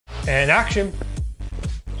And action.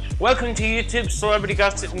 Welcome to YouTube Celebrity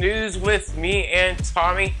Gossip News with me and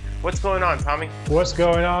Tommy. What's going on, Tommy? What's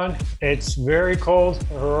going on? It's very cold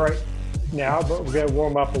right now, but we're gonna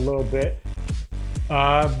warm up a little bit.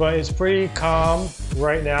 But it's pretty calm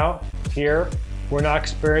right now here. We're not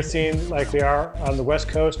experiencing like they are on the West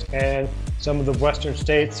Coast and some of the Western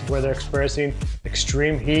states where they're experiencing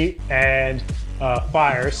extreme heat and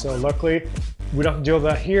fires. So luckily, we don't have to deal with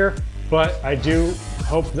that here. But I do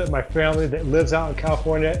hope that my family that lives out in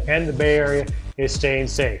California and the Bay Area is staying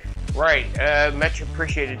safe. Right, much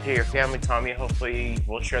appreciated to your family, Tommy. Hopefully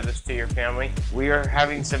we'll share this to your family. We are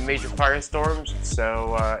having some major firestorms,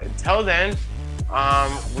 so until then,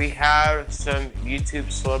 we have some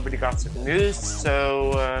YouTube Celebrity Gossip News,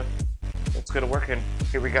 so let's go to work and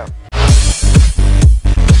here we go.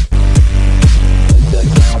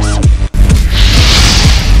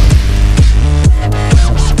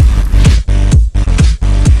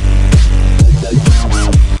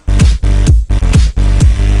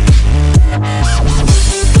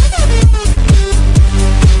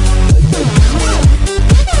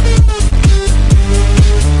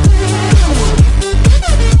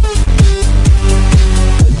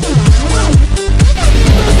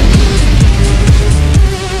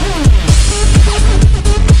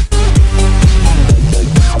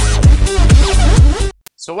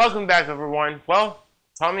 So welcome back, everyone. Well,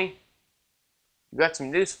 Tommy, you got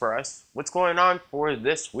some news for us. What's going on for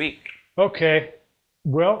this week? Okay,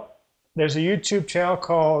 well, there's a YouTube channel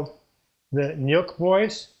called the Nelk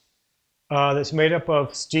Boys that's made up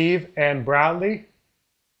of Steve and Bradley,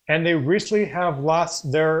 and they recently have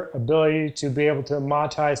lost their ability to be able to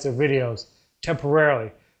monetize their videos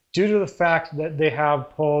temporarily due to the fact that they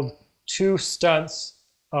have pulled 2 stunts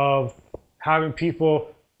of having people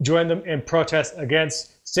join them in protest against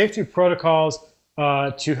safety protocols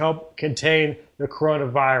to help contain the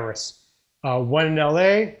coronavirus. One in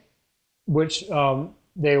LA, which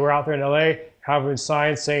they were out there in LA having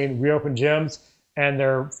signs saying reopen gyms, and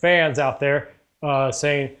their fans out there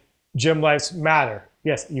saying gym lives matter.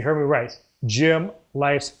 Yes, you heard me right. Gym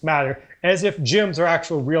lives matter, as if gyms are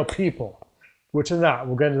actual real people, which is not.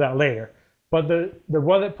 We'll get into that later. But the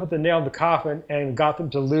one that put the nail in the coffin and got them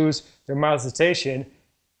to lose their monetization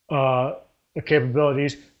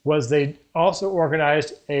capabilities was they also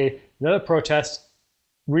organized another protest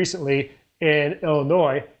recently in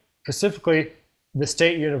Illinois, specifically the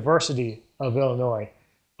State University of Illinois,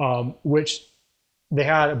 which they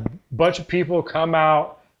had a bunch of people come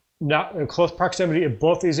out, not in close proximity in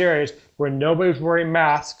both these areas where nobody was wearing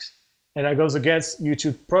masks, and that goes against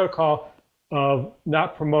YouTube protocol of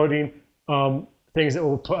not promoting things that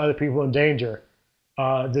will put other people in danger.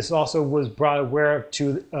 This also was brought aware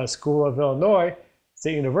to a school of Illinois,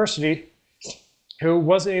 State University, who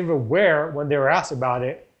wasn't even aware when they were asked about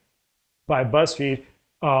it by BuzzFeed.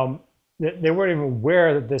 They weren't even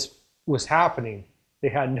aware that this was happening. They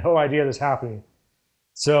had no idea this was happening.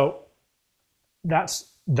 So that's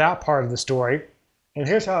that part of the story. And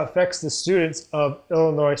here's how it affects the students of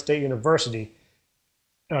Illinois State University.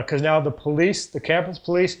 Because now the police, the campus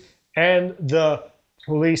police, and the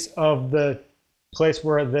police of the place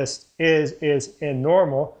where this is in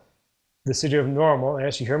Normal, the city of Normal, and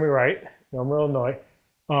yes, you hear me right, Normal, Illinois,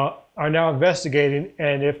 are now investigating,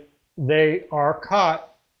 and if they are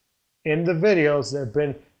caught in the videos that have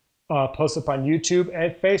been posted up on YouTube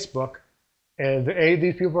and Facebook, and if any of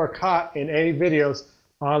these people are caught in any videos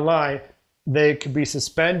online, they could be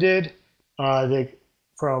suspended, kicked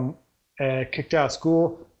out of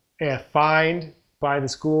school, and fined by the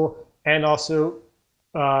school, and also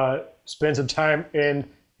spend some time in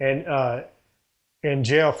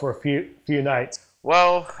jail for a few nights.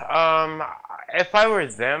 Well, if I were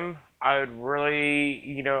them, I would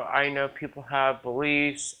really, I know people have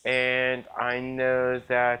beliefs, and I know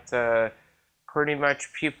that pretty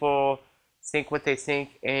much people think what they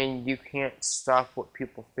think, and you can't stop what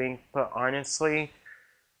people think. But honestly,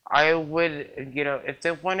 I would, if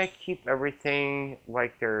they want to keep everything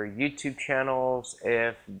like their YouTube channels,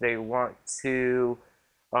 if they want to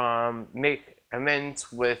make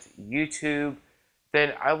amends with YouTube,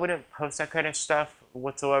 then I wouldn't post that kind of stuff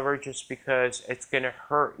whatsoever, just because it's going to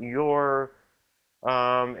hurt it's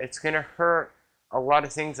going to hurt a lot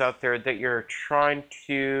of things out there that you're trying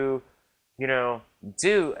to,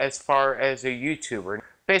 do as far as a YouTuber.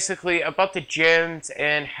 Basically, about the gyms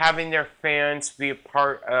and having their fans be a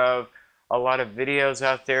part of a lot of videos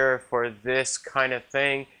out there for this kind of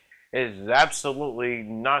thing is absolutely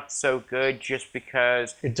not so good, just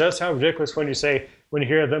because it does sound ridiculous when you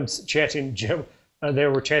hear them chanting gym. They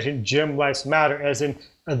were chanting "Gym Lives Matter," as in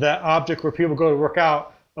that object where people go to work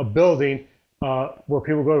out, a building, where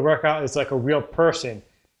people go to work out is like a real person.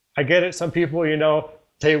 I get it. Some people,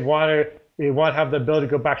 they want to have the ability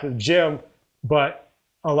to go back to the gym, but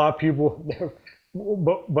a lot of people,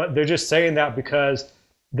 but they're just saying that because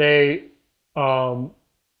they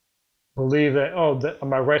believe that, that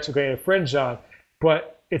my rights are getting infringed on.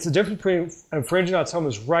 But it's a difference between infringing on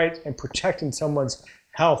someone's rights and protecting someone's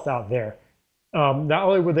health out there. Not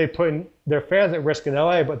only were they putting their fans at risk in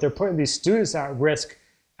LA, but they're putting these students at risk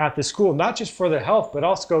at the school, not just for their health, but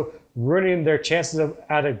also ruining their chances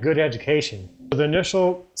at a good education. The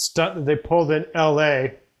initial stunt that they pulled in LA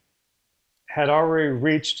had already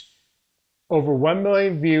reached over 1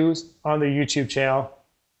 million views on the YouTube channel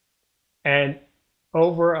and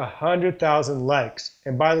over 100,000 likes.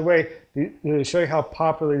 And by the way, to show you how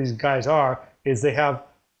popular these guys are, is they have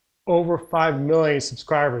over 5 million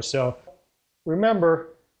subscribers. So remember,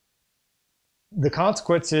 the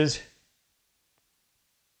consequences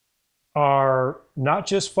are not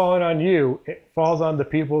just falling on you, it falls on the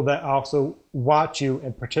people that also watch you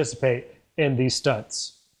and participate in these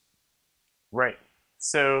stunts. Right.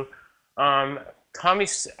 So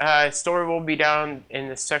Tommy's story will be down in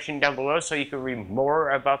the section down below, so you can read more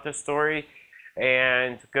about the story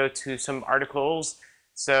and go to some articles.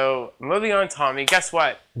 So moving on, Tommy, guess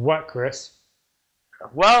what? What, Chris?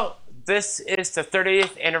 Well, this is the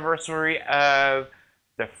 30th anniversary of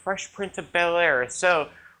the Fresh Prince of Bel-Air. So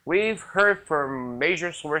we've heard from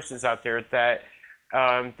major sources out there that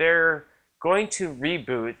they're going to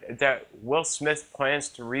reboot, that Will Smith plans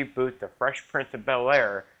to reboot the Fresh Prince of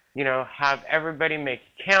Bel-Air. Have everybody make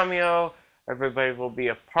a cameo, everybody will be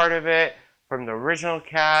a part of it from the original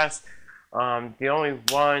cast. The only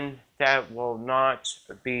one that will not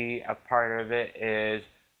be a part of it is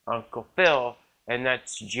Uncle Phil, and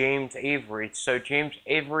that's James Avery. So James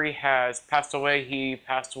Avery has passed away. He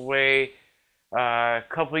passed away a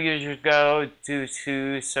couple years ago due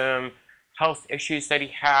to some health issues that he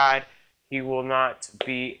had. He will not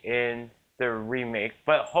be in the remake,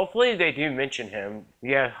 but hopefully they do mention him.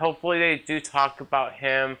 Yeah, hopefully they do talk about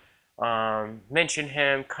him, mention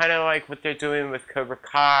him, kind of like what they're doing with Cobra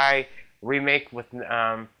Kai remake with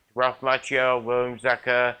Ralph Macchio, William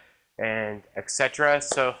Zecca, and etc.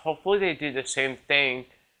 So hopefully they do the same thing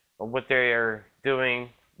of what they are doing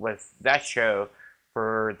with that show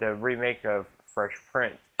for the remake of Fresh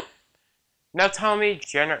Prince. Now, Tommy,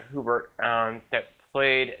 Janet Hubert, that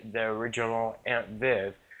played the original Aunt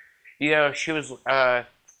Viv, she was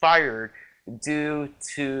fired due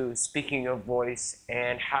to speaking a voice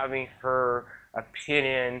and having her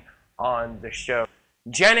opinion on the show.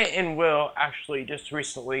 Janet and Will actually just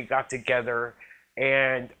recently got together,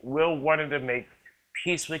 and Will wanted to make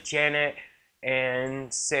peace with Janet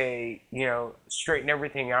and say, straighten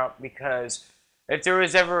everything out, because if there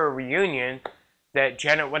was ever a reunion, that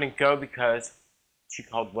Janet wouldn't go because she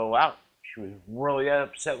called Will out. She was really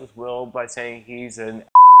upset with Will by saying he's an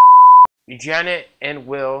Janet and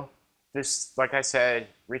Will, just like I said,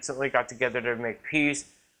 recently got together to make peace,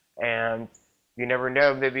 and you never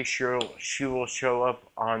know, maybe she will show up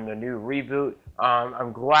on the new reboot.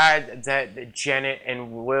 I'm glad that Janet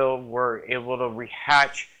and Will were able to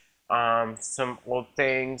rehatch some old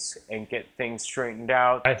things and get things straightened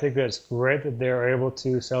out. I think that's great that they're able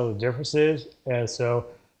to sell the differences, and so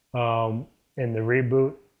in the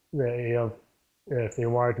reboot, if they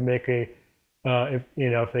wanted to make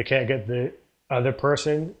if they can't get the other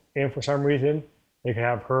person in for some reason, they can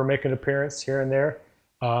have her make an appearance here and there.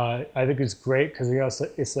 I think it's great because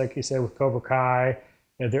it's like you said with Cobra Kai,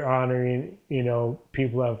 that they're honoring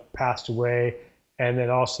people who have passed away, and then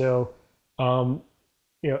also and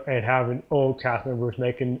having old cast members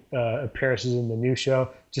making appearances in the new show,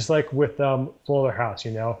 just like with Fuller House,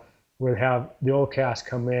 where they have the old cast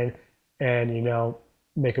come in and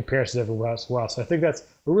make appearances everywhere as well. So I think that's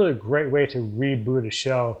a really great way to reboot a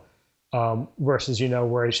show versus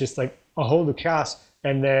where it's just like a whole new cast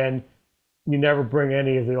and then you never bring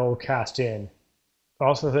any of the old cast in. I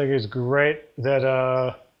also think it's great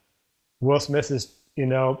that Will Smith is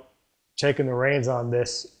taking the reins on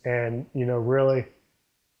this and really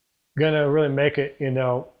gonna really make it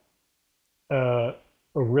a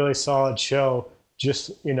really solid show,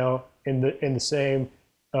 just in the same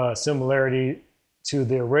similarity to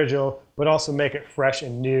the original, but also make it fresh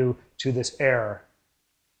and new to this era.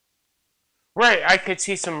 Right, I could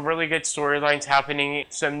see some really good storylines happening,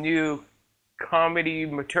 some new comedy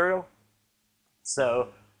material. So,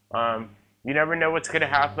 you never know what's going to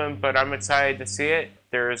happen, but I'm excited to see it.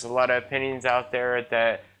 There's a lot of opinions out there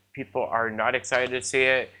that people are not excited to see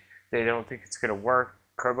it. They don't think it's going to work.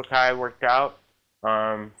 Cobra Kai worked out.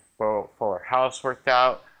 Fuller House worked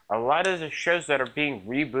out. A lot of the shows that are being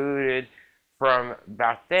rebooted from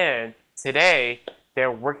back then, today,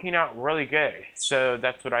 they're working out really good. So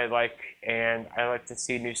that's what I like, and I like to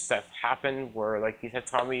see new stuff happen where, like you said,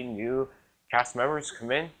 Tommy, new cast members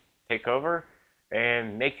come in, take over,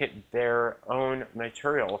 and make it their own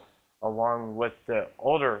material along with the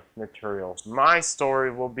older materials. My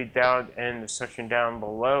story will be down in the section down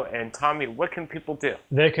below. And Tommy, what can people do?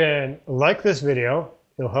 They can like this video.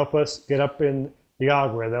 It'll help us get up in the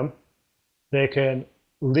algorithm. They can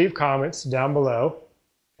leave comments down below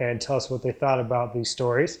and tell us what they thought about these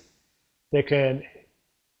stories. They can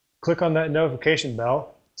click on that notification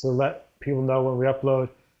bell to let people know when we upload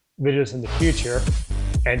videos in the future.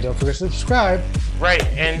 And don't forget to subscribe. Right,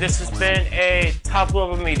 and this has been a Top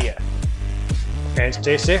Level Media. And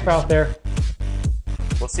stay safe out there.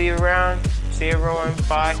 We'll see you around. See you everyone.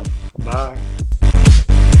 Bye. Bye.